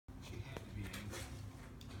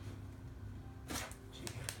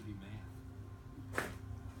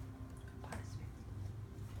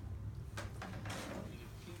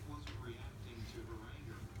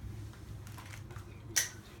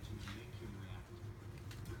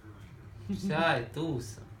Šta je, tu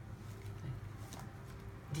sam.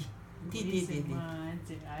 Di.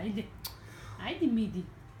 Ajde. Ajde, Middy.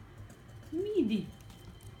 Middy.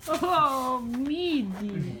 Oh,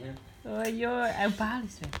 Middy. Ojoj, evo pali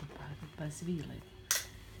sve to, pa svile.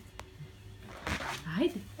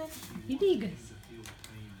 Ajde, idi igraj se.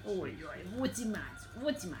 Ojoj, vuci macu.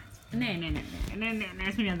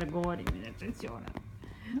 Ne smijem da govorim, inače će ona.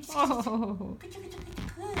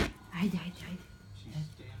 Ajde.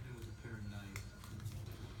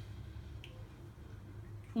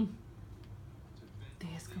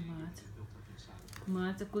 Teska maca.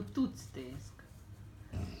 Maca ko tuc teska.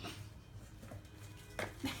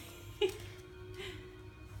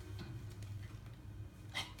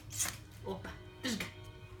 Opa, drž ga.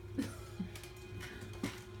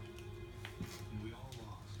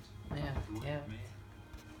 Evo.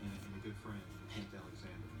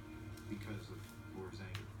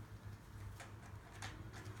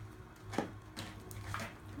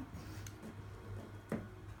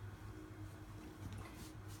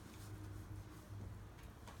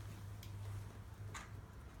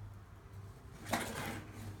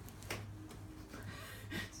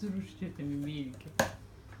 Srušit ćete mi biljke.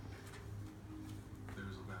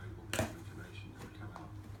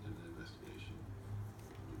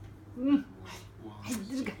 Ajde,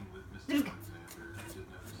 drž ga. Evo.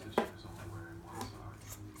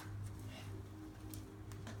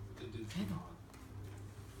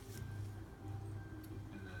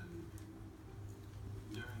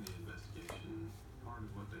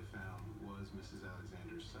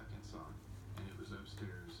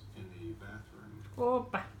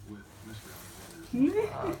 Opa.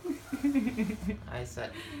 Aj sad.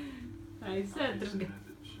 Drž ga.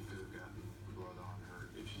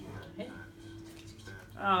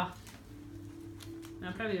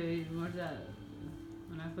 Napravio je možda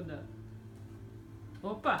onako da...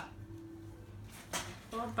 Opa.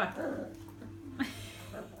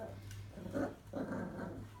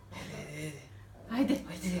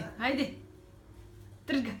 Ajde.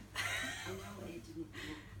 Drž ga.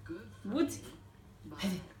 Vuci.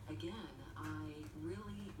 Ajde.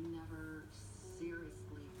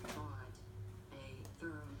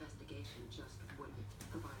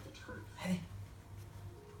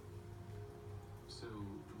 So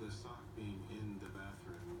the sock being in the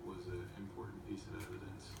bathroom was an important piece of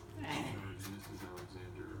evidence. Charged Mrs.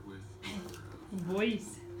 Alexander with murder of... Boji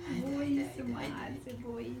se, Mace,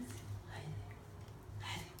 boji se.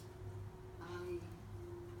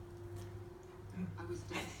 I was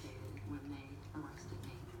devastated when they arrested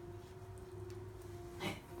me.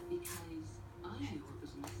 Because I knew it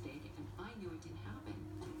was a mistake and I knew it didn't happen.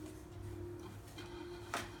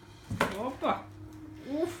 Opa.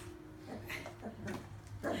 Uf.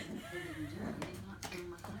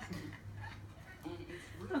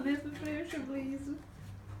 A ne smo previše blizu.